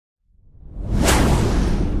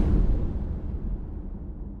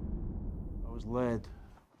led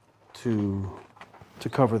to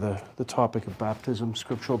cover the topic of baptism,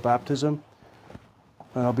 scriptural baptism.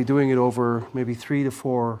 And I'll be doing it over maybe 3 to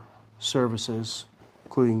 4 services,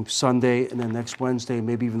 including Sunday and then next Wednesday,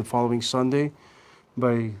 maybe even the following Sunday.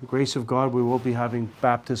 By the grace of God, we will be having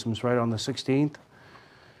baptisms right on the 16th.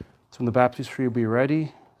 So when the baptistry will be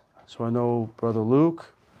ready. So I know Brother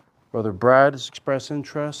Luke, Brother Brad has expressed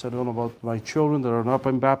interest. I don't know about my children that are not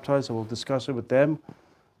been baptized. I will discuss it with them.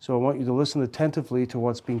 So I want you to listen attentively to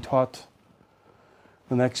what's being taught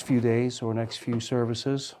the next few days or next few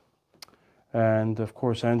services. And of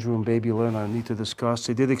course, Andrew and Baby Lynn, I need to discuss.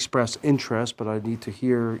 They did express interest, but I need to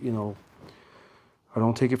hear, I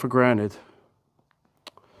don't take it for granted.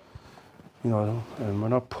 And we're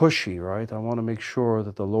not pushy, right? I want to make sure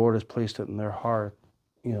that the Lord has placed it in their heart,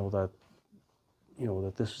 that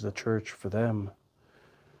this is the church for them.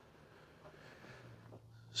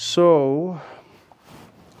 So,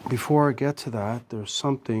 before I get to that, there's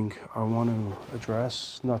something I want to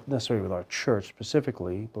address, not necessarily with our church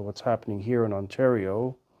specifically, but what's happening here in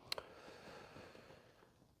Ontario.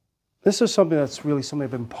 This is something that's really something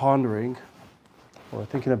I've been pondering or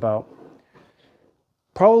thinking about.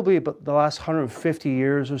 Probably about the last 150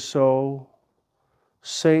 years or so,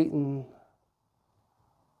 Satan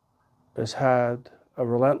has had a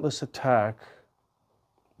relentless attack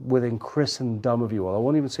within Christendom, if you will. I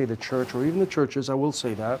won't even say the church or even the churches, I will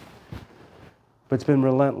say that. But it's been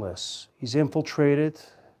relentless. He's infiltrated.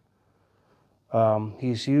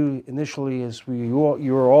 Initially, as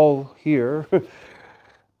you're all here,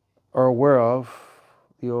 are aware of,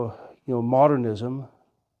 modernism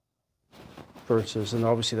versus, and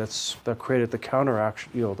obviously that created the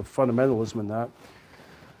counteraction, the fundamentalism in that.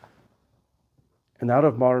 And out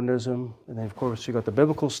of modernism, and then of course you got the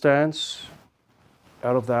biblical stance.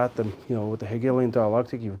 Out of that, then with the Hegelian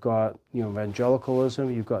dialectic, you've got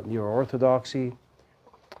evangelicalism, you've got neo-orthodoxy.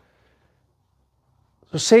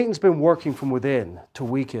 So Satan's been working from within to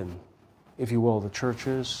weaken, if you will, the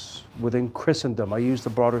churches within Christendom. I use the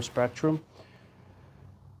broader spectrum,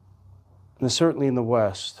 and certainly in the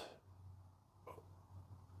West.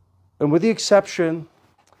 And with the exception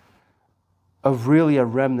of really a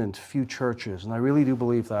remnant few churches, and I really do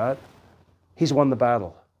believe that, he's won the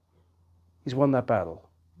battle. He's won that battle.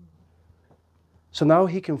 So now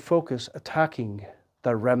he can focus attacking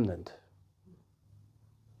that remnant.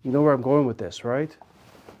 You know where I'm going with this, right?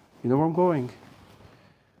 You know where I'm going.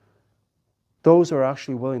 Those are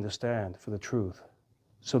actually willing to stand for the truth.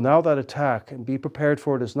 So now that attack, and be prepared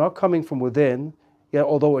for it, is not coming from within, yet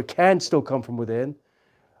although it can still come from within,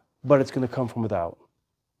 but it's going to come from without.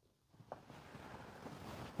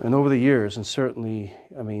 And over the years, and certainly,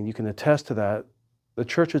 you can attest to that, the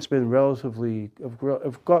church has been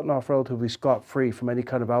have gotten off relatively scot-free from any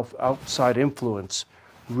kind of outside influence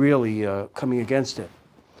really coming against it.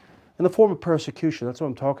 In the form of persecution, that's what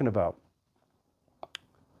I'm talking about.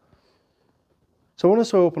 So I want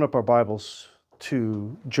us to open up our Bibles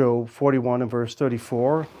to Job 41 and verse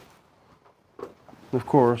 34. Of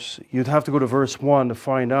course, you'd have to go to verse 1 to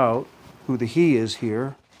find out who the he is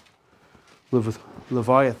here.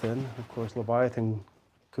 Leviathan. Of course, Leviathan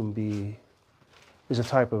is a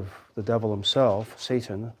type of the devil himself,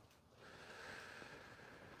 Satan.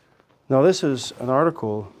 Now, this is an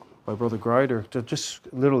article by Brother Grider that just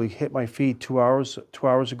literally hit my feed 2 hours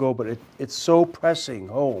ago, but it's so pressing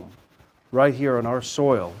home right here on our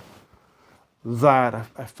soil that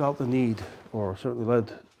I felt the need, or certainly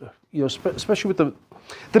led, especially with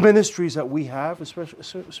the ministries that we have,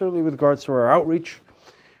 certainly with regards to our outreach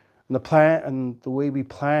and the plan and the way we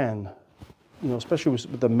plan, especially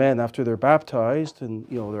with the men after they're baptized and,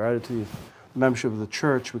 they're added to the membership of the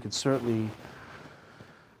church. We could certainly,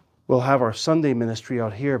 we'll have our Sunday ministry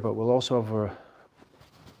out here, but we'll also have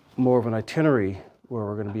more of an itinerary where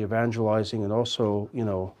we're going to be evangelizing, and also,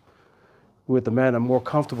 with the men, I'm more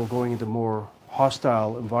comfortable going into more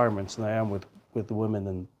hostile environments than I am with the women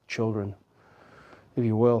and children, if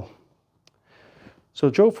you will. So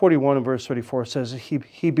Job 41 and verse 34 says,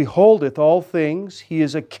 He beholdeth all things, He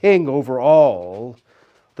is a king over all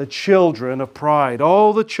the children of pride.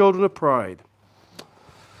 All the children of pride.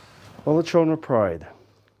 All the children of pride.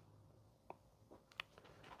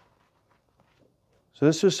 So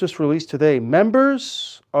this is just released today.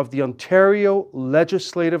 Members of the Ontario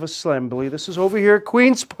Legislative Assembly, this is over here at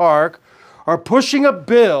Queen's Park, are pushing a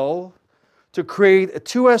bill to create a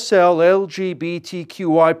 2SL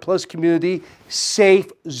LGBTQI plus community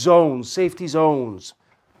safe zones, safety zones.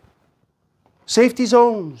 Safety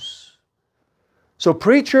zones. So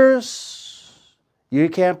preachers, you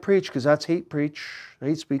can't preach because that's hate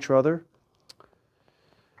speech rather.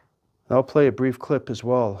 I'll play a brief clip as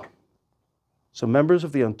well. So members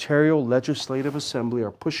of the Ontario Legislative Assembly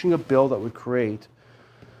are pushing a bill that would create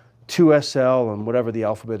 2SL and whatever the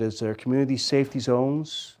alphabet is there, community safety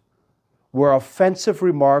zones, where offensive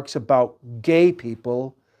remarks about gay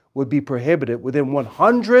people would be prohibited within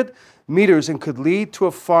 100 meters and could lead to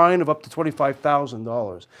a fine of up to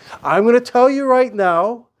 $25,000. I'm going to tell you right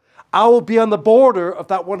now, I will be on the border of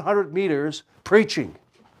that 100 meters preaching.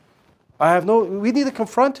 We need to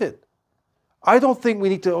confront it. I don't think we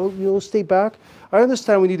need to, stay back. I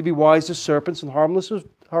understand we need to be wise as serpents and harmless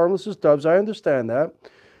as doves. I understand that.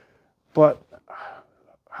 But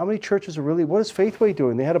how many churches are really, what is Faithway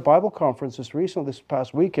doing? They had a Bible conference this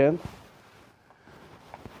past weekend.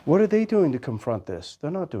 What are they doing to confront this?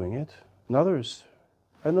 They're not doing it. And others,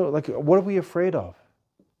 I know, what are we afraid of?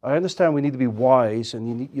 I understand we need to be wise,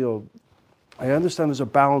 and I understand there's a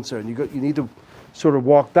balance there, and you need to sort of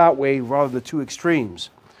walk that way rather than the two extremes.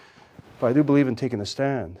 But I do believe in taking a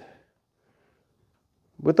stand,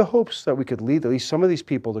 with the hopes that we could lead at least some of these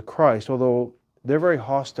people to Christ, although they're very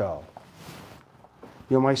hostile.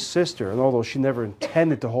 My sister, and although she never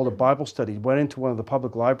intended to hold a Bible study, went into one of the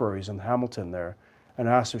public libraries in Hamilton there and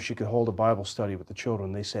asked if she could hold a Bible study with the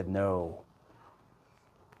children. They said no.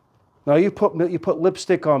 Now you put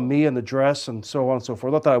lipstick on me and the dress and so on and so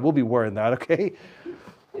forth. Not that I will be wearing that, okay?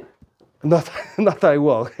 Not that I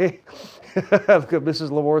will, okay? Look at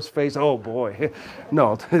Mrs. Lamore's face. Oh boy,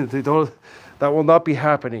 no, they don't. That will not be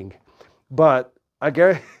happening. But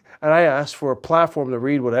I asked for a platform to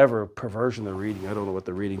read whatever perversion they're reading. I don't know what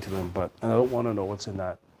they're reading to them, and I don't want to know what's in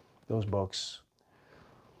those books.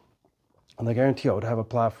 And I guarantee I would have a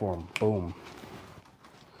platform. Boom.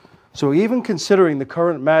 So even considering the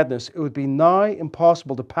current madness, it would be nigh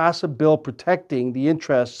impossible to pass a bill protecting the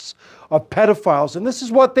interests of pedophiles. And this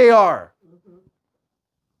is what they are.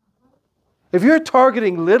 If you're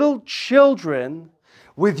targeting little children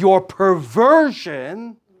with your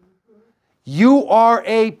perversion, you are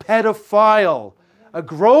a pedophile. A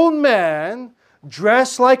grown man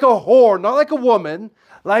dressed like a whore, not like a woman,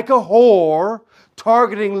 like a whore,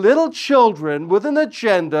 targeting little children with an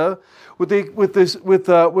agenda, with the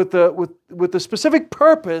specific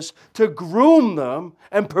purpose to groom them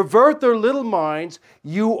and pervert their little minds.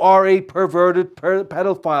 You are a perverted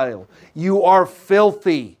pedophile. You are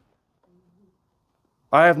filthy.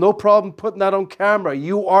 I have no problem putting that on camera.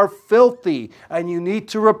 You are filthy, and you need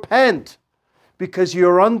to repent, because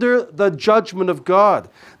you're under the judgment of God.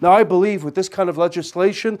 Now, I believe with this kind of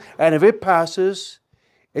legislation, and if it passes,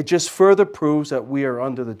 it just further proves that we are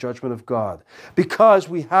under the judgment of God, because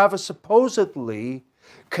we have a supposedly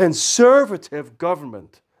conservative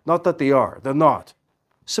government. Not that they are. They're not.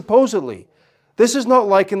 Supposedly. This is not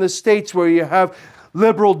like in the States where you have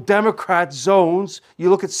liberal Democrat zones. You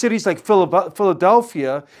look at cities like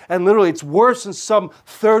Philadelphia, and literally it's worse in some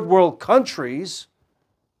third world countries.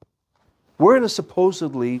 We're in a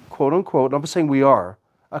supposedly, quote unquote, I'm not saying we are,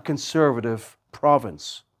 a conservative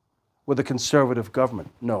province with a conservative government.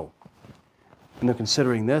 No. And they're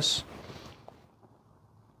considering this.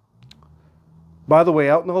 By the way,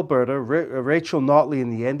 out in Alberta, Rachel Notley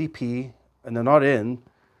and the NDP, and they're not in,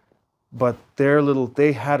 but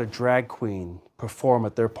they had a drag queen perform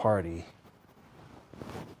at their party.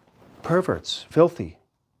 Perverts, filthy.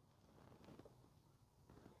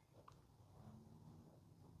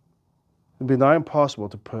 It would be nigh impossible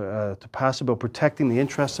to pass a bill protecting the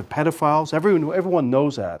interests of pedophiles. Everyone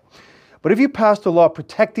knows that. But if you passed a law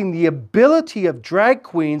protecting the ability of drag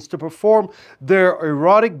queens to perform their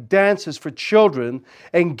erotic dances for children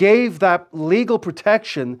and gave that legal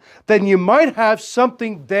protection, then you might have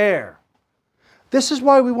something there. This is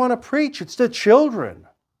why we want to preach. It's the children.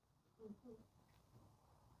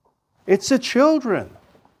 It's the children.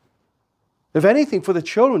 If anything, for the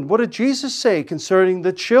children. What did Jesus say concerning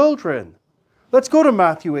the children? Let's go to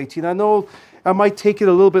Matthew 18. I know I might take it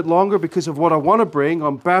a little bit longer because of what I want to bring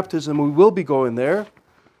on baptism. We will be going there.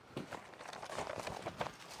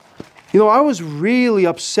 I was really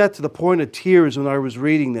upset to the point of tears when I was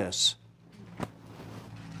reading this.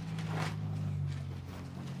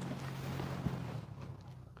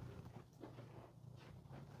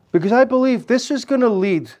 Because I believe this is going to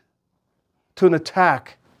lead to an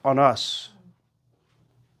attack on us.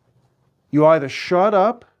 You either shut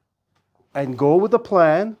up and go with the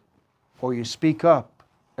plan, or you speak up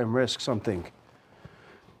and risk something.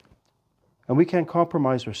 And we can't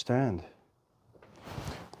compromise or stand.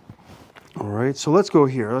 All right, so let's go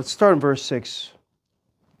here. Let's start in verse 6.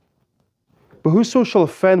 But whoso shall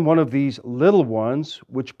offend one of these little ones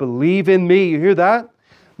which believe in me, you hear that?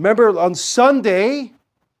 Remember on Sunday,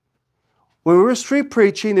 When we were street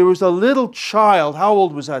preaching, there was a little child. How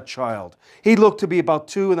old was that child? He looked to be about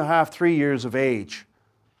 2.5, 3 years of age.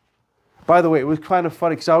 By the way, it was kind of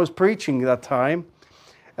funny because I was preaching that time,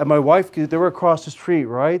 and my wife, they were across the street,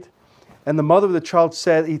 right? And the mother of the child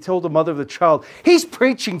said, he told the mother of the child, he's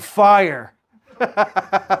preaching fire.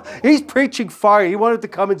 He's preaching fire. He wanted to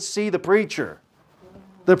come and see the preacher.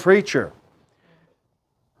 The preacher.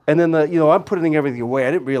 And then, I'm putting everything away.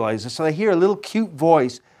 I didn't realize this. So I hear a little cute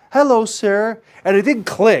voice. Hello, sir. And it didn't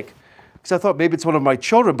click because I thought maybe it's one of my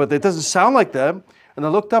children, but it doesn't sound like them. And I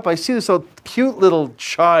looked up. I see this cute little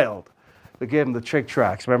child. They gave him the Chick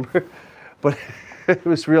Tracts, remember? But it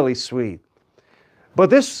was really sweet. But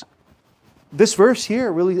this verse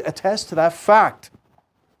here really attests to that fact.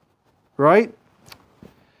 Right?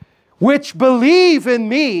 Which believe in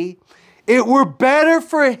me, it were better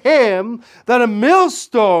for him that a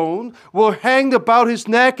millstone were hanged about his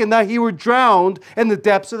neck and that he were drowned in the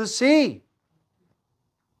depths of the sea.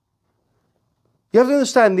 You have to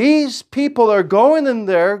understand, these people are going in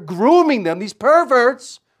there, grooming them, these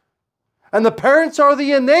perverts, and the parents are the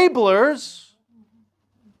enablers.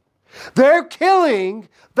 They're killing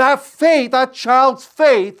that faith, that child's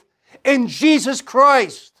faith in Jesus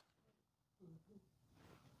Christ.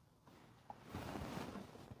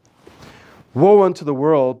 Woe unto the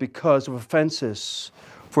world because of offenses,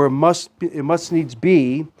 for it must needs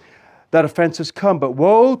be that offenses come. But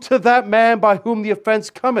woe to that man by whom the offense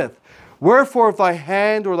cometh. Wherefore, if thy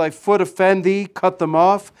hand or thy foot offend thee, cut them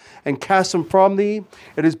off and cast them from thee.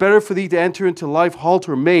 It is better for thee to enter into life halt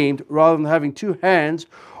or maimed, rather than having 2 hands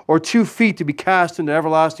or 2 feet to be cast into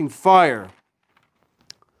everlasting fire.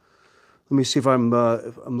 Let me see if I'm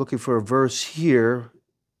looking for a verse here.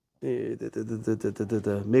 Maybe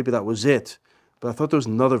that was it. But I thought there was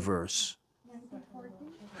another verse.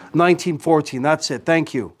 19:14. That's it.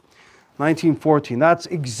 Thank you. 19:14. That's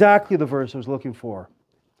exactly the verse I was looking for.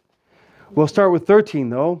 We'll start with 13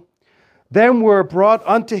 though. Then were brought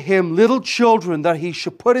unto him little children, that he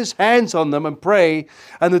should put his hands on them and pray,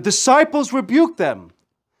 and the disciples rebuked them.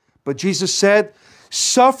 But Jesus said,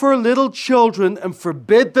 suffer little children and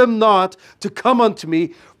forbid them not to come unto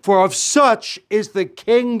me, for of such is the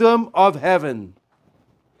kingdom of heaven.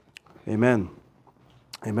 Amen.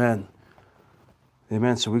 Amen.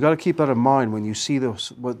 Amen. So we got to keep that in mind when you see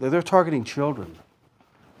those. They're targeting children.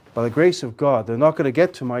 By the grace of God, they're not going to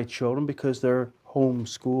get to my children because they're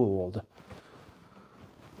homeschooled.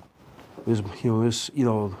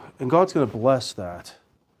 And God's going to bless that.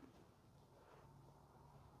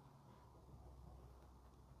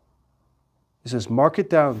 He says, mark it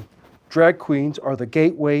down. Drag queens are the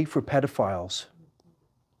gateway for pedophiles.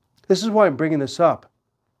 This is why I'm bringing this up.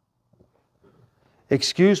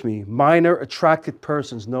 Excuse me, minor attracted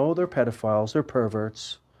persons. No, they're pedophiles, they're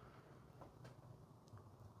perverts.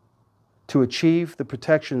 To achieve the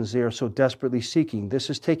protections they are so desperately seeking. This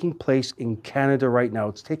is taking place in Canada right now.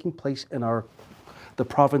 It's taking place in the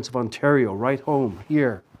province of Ontario, right home,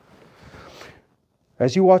 here.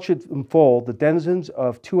 As you watch it unfold, the denizens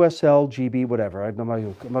of 2SL, GB, whatever, I'm not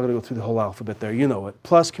going to go through the whole alphabet there, you know it,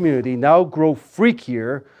 plus community, now grow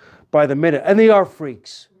freakier by the minute. And they are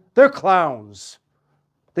freaks. They're clowns.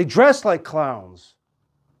 They dress like clowns.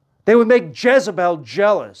 They would make Jezebel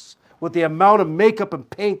jealous with the amount of makeup and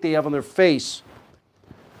paint they have on their face.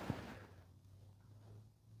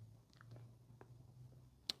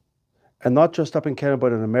 And not just up in Canada,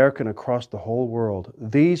 but in America and across the whole world.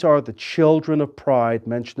 These are the children of pride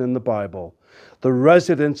mentioned in the Bible, the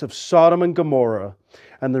residents of Sodom and Gomorrah.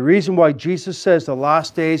 And the reason why Jesus says the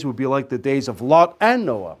last days will be like the days of Lot and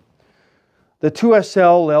Noah. The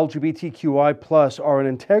 2SL LGBTQI+ are an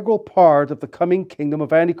integral part of the coming kingdom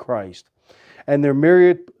of Antichrist, and their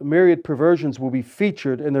myriad perversions will be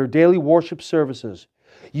featured in their daily worship services.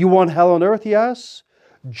 You want hell on earth, yes?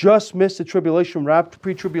 Just miss the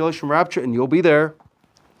pre-tribulation rapture, and you'll be there.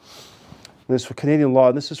 And this is for Canadian law,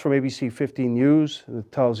 and this is from ABC 15 News, and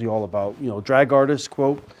it tells you all about, drag artists,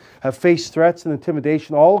 quote, have faced threats and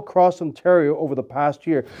intimidation all across Ontario over the past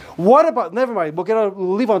year. What about, never mind,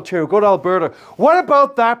 we'll leave Ontario, go to Alberta. What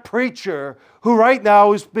about that preacher who right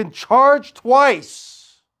now has been charged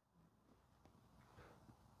twice?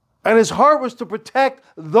 And his heart was to protect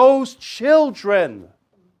those children.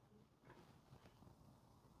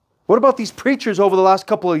 What about these preachers over the last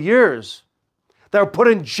couple of years that were put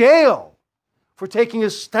in jail for taking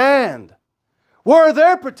a stand? Where are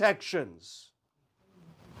their protections?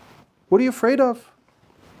 What are you afraid of?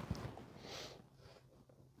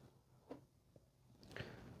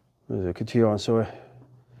 Continue on. So,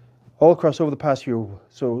 all across over the past year,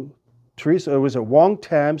 so Teresa, was it Wong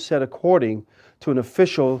Tam said, according to an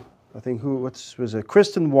official I think was it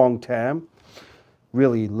Kristen Wong-Tam,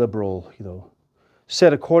 really liberal,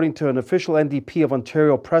 said according to an official NDP of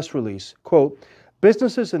Ontario press release, quote,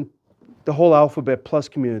 businesses and the whole Alphabet Plus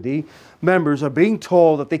community members are being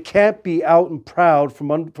told that they can't be out and proud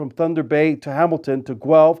from Thunder Bay to Hamilton to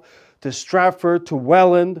Guelph to Stratford to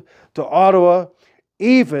Welland to Ottawa,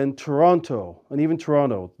 even Toronto.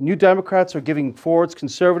 New Democrats are giving Ford's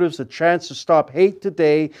Conservatives a chance to stop hate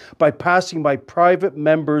today by passing my private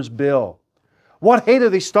member's bill. What hate are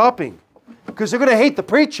they stopping? Because they're going to hate the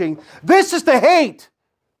preaching. This is the hate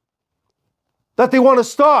that they want to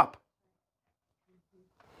stop.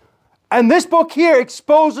 And this book here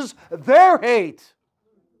exposes their hate.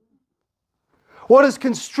 What is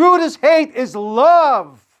construed as hate is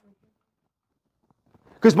love.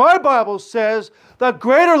 Because my Bible says that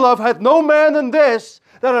greater love hath no man than this,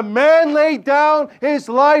 that a man laid down his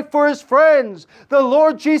life for his friends. The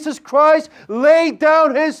Lord Jesus Christ laid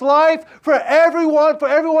down his life for every one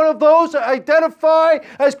of those that identify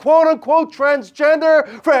as quote-unquote transgender,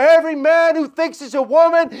 for every man who thinks he's a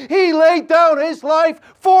woman. He laid down his life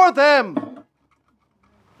for them.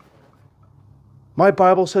 My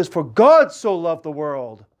Bible says, for God so loved the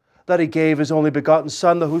world, that he gave his only begotten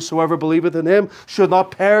Son, that whosoever believeth in him should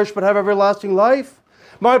not perish but have everlasting life.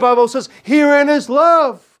 My Bible says, herein is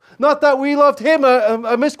love. Not that we loved him,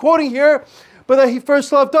 I'm misquoting here, but that he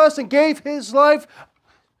first loved us and gave his life.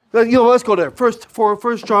 Let's go there. First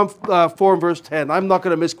John 4 and verse 10. I'm not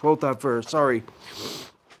going to misquote that verse. Sorry.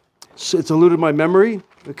 It's eluded my memory.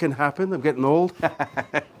 It can happen. I'm getting old.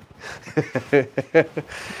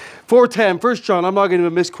 4:10, 1 John, I'm not going to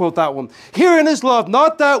misquote that one. Herein is love,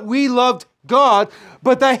 not that we loved God,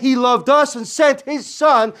 but that he loved us and sent his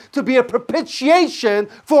Son to be a propitiation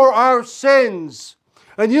for our sins.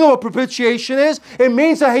 And you know what propitiation is? It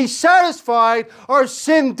means that he satisfied our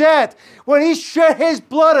sin debt. When he shed his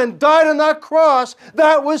blood and died on that cross,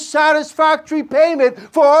 that was satisfactory payment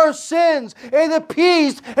for our sins. It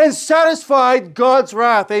appeased and satisfied God's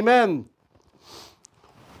wrath. Amen.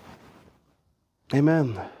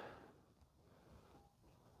 Amen.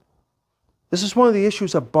 This is one of the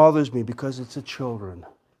issues that bothers me because it's the children.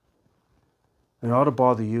 And it ought to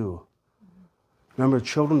bother you. Remember,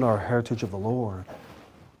 children are a heritage of the Lord.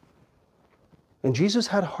 And Jesus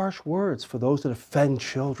had harsh words for those that offend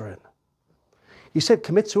children. He said,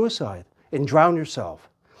 commit suicide and drown yourself.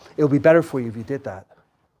 It'll be better for you if you did that.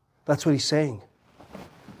 That's what he's saying.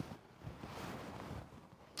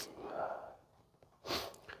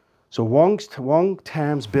 So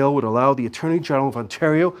Wong-Tam's bill would allow the Attorney General of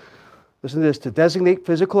Ontario, listen to this, to designate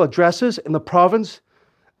physical addresses in the province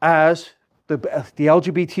as the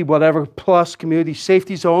LGBT whatever plus community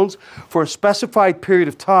safety zones for a specified period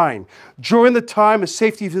of time. During the time a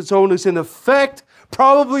safety zone is in effect,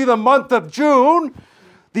 probably the month of June,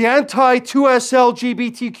 the anti-2S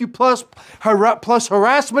LGBTQ plus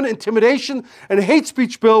harassment, intimidation, and hate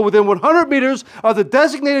speech bill within 100 meters of the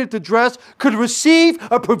designated address could receive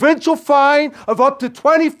a provincial fine of up to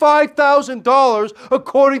 $25,000,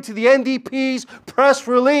 according to the NDP's press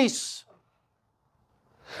release.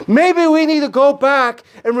 Maybe we need to go back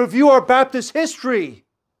and review our Baptist history.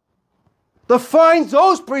 The fines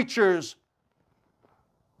those preachers,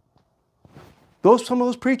 some of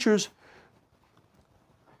those preachers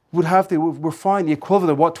were fined the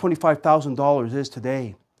equivalent of what $25,000 is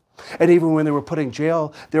today. And even when they were put in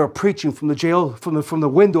jail, they were preaching from the jail, from the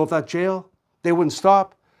window of that jail. They wouldn't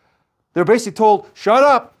stop. They were basically told, shut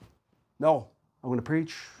up. No, I'm going to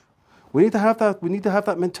preach. We need to have that. We need to have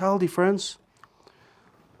that mentality, friends.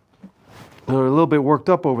 They're a little bit worked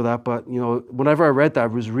up over that, but whenever I read that, I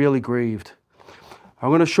was really grieved. I'm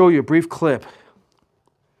going to show you a brief clip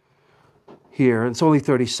here. It's only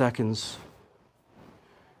 30 seconds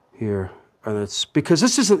here. And it's because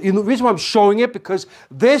this is the reason why I'm showing it, because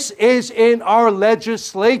this is in our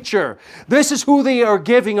legislature. This is who they are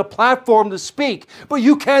giving a platform to speak. But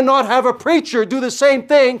you cannot have a preacher do the same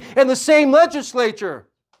thing in the same legislature.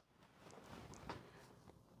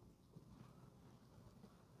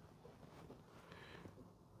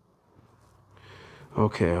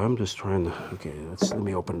 Okay, I'm just trying to, let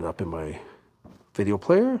me open it up in my video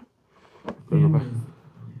player.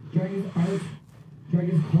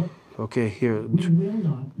 Okay, here. We will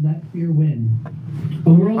not let fear win. A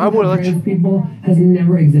world without trans people has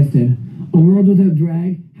never existed. A world without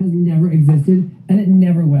drag has never existed, and it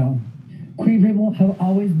never will. Queer people have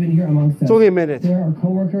always been here amongst us. It's only a minute. They're our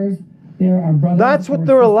co-workers. They're our brothers. That's what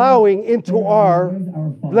they're allowing into our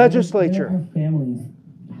legislature. They're our families.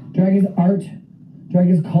 Drag is art. Drag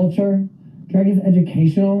is culture. Drag is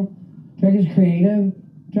educational. Drag is creative.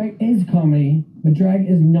 Drag is comedy, but drag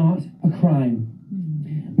is not a crime.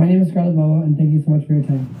 My name is Scarlett Boa, and thank you so much for your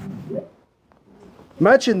time.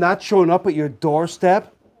 Imagine that showing up at your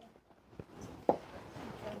doorstep.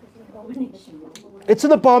 It's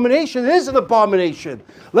an abomination. It is an abomination.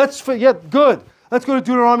 Let's forget. Good. Let's go to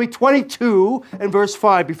Deuteronomy 22 and verse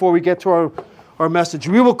 5 before we get to our message.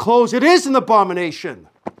 We will close. It is an abomination.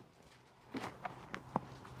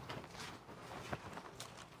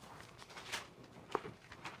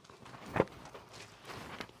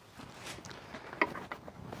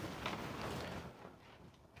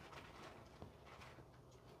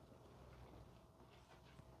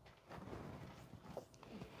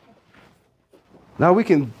 Now we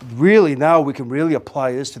can really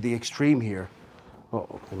apply this to the extreme here. Oh,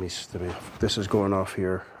 let me. This is going off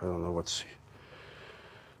here. I don't know what's.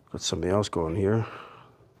 Got something else going here.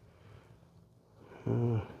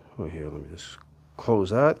 Oh, here. Let me just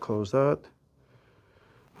close that. Close that.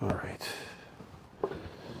 All right.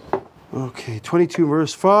 Okay. 22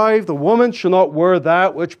 verse 5. The woman shall not wear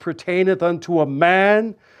that which pertaineth unto a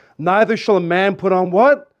man, neither shall a man put on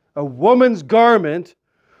what? A woman's garment.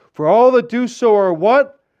 For all that do so are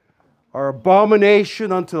what? Are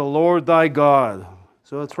abomination unto the Lord thy God.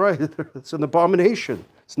 So that's right. It's an abomination.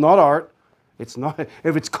 It's not art. It's not.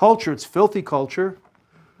 If it's culture, it's filthy culture.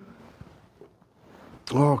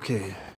 Okay.